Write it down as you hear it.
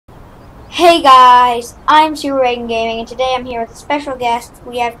Hey guys, I'm Super Reagan Gaming, and today I'm here with a special guest.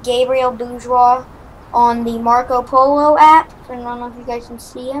 We have Gabriel Bourgeois on the Marco Polo app. I don't know if you guys can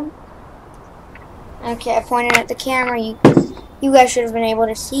see him. Okay, I pointed at the camera. You guys should have been able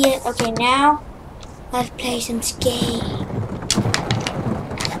to see it. Okay, now let's play some skate.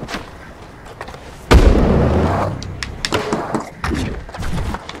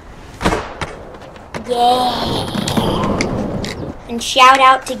 Yeah. And shout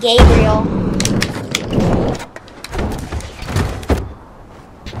out to Gabriel.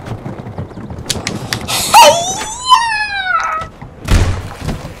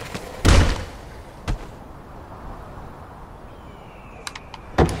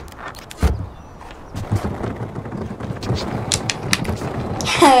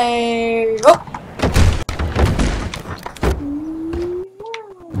 Hey. Oh.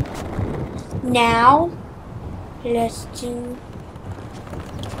 Now let's do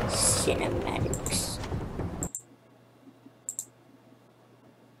cinematics.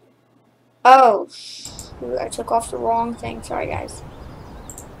 Oh, shoot, I took off the wrong thing. Sorry, guys.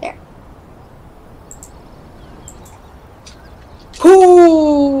 There.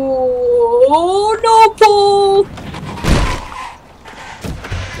 Pool! Oh, no pool!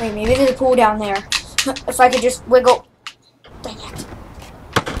 Wait, maybe there's a pool down there. If I could just wiggle. Dang it.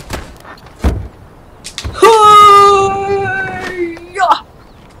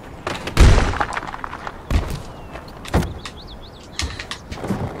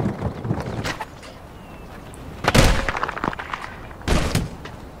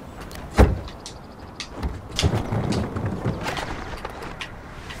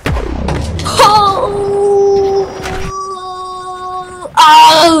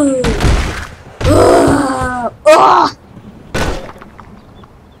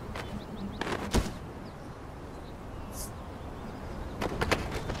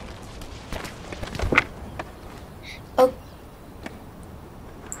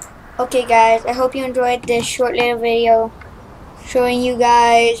 Okay guys, I hope you enjoyed this short little video showing you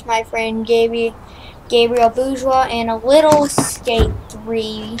guys my friend Gabriel Bourgeois and a little Skate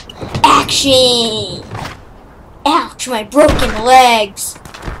 3 action! Ouch, my broken legs!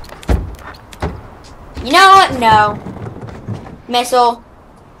 You know what? No. Missile.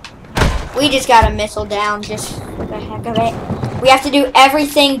 We just got a missile down just for the heck of it. We have to do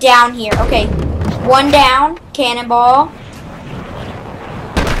everything down here. Okay, one down, cannonball.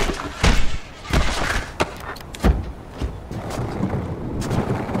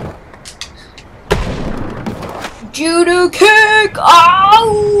 Judo kick!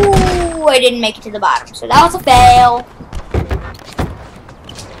 Oh! I didn't make it to the bottom, so that was a fail.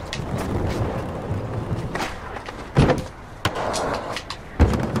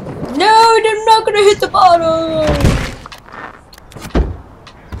 No, I'm not gonna hit the bottom.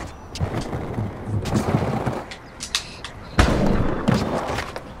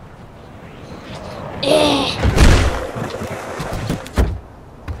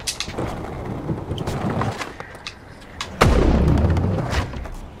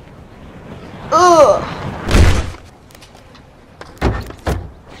 Ugh.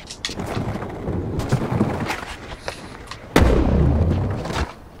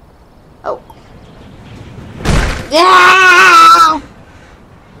 Oh. Ah!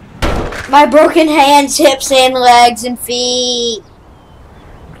 My broken hands, hips, and legs and feet.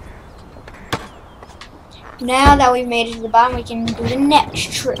 Now that we've made it to the bottom, we can do the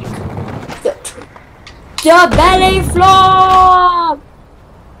next trick. The belly flop!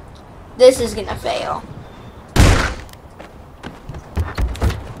 This is gonna fail.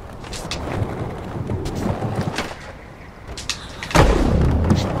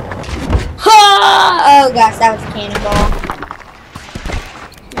 Ha! Oh gosh, that was a cannonball.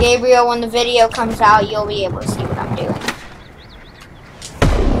 Gabriel, when the video comes out, you'll be able to see what I'm doing.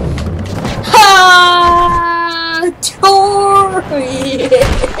 Ha! Tori!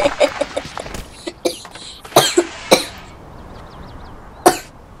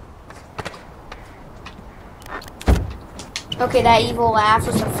 Okay, that evil laugh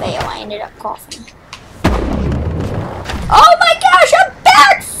was a fail. I ended up coughing. Oh my gosh, a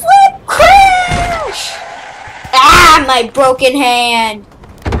backflip crash! Ah, my broken hand.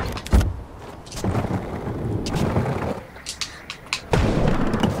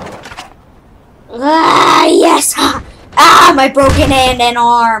 Ah, yes. Ah, my broken hand and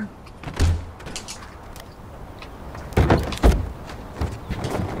arm.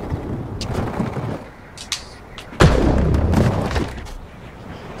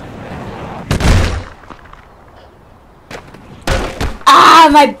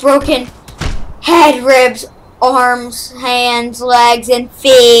 My broken head, ribs, arms, hands, legs, and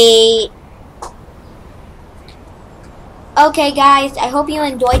feet. Okay, guys, I hope you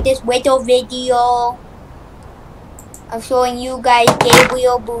enjoyed this little video of showing you guys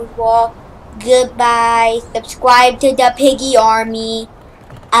Gabriel Bourgeois. Goodbye. Subscribe to the Piggy Army.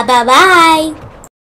 Bye-bye.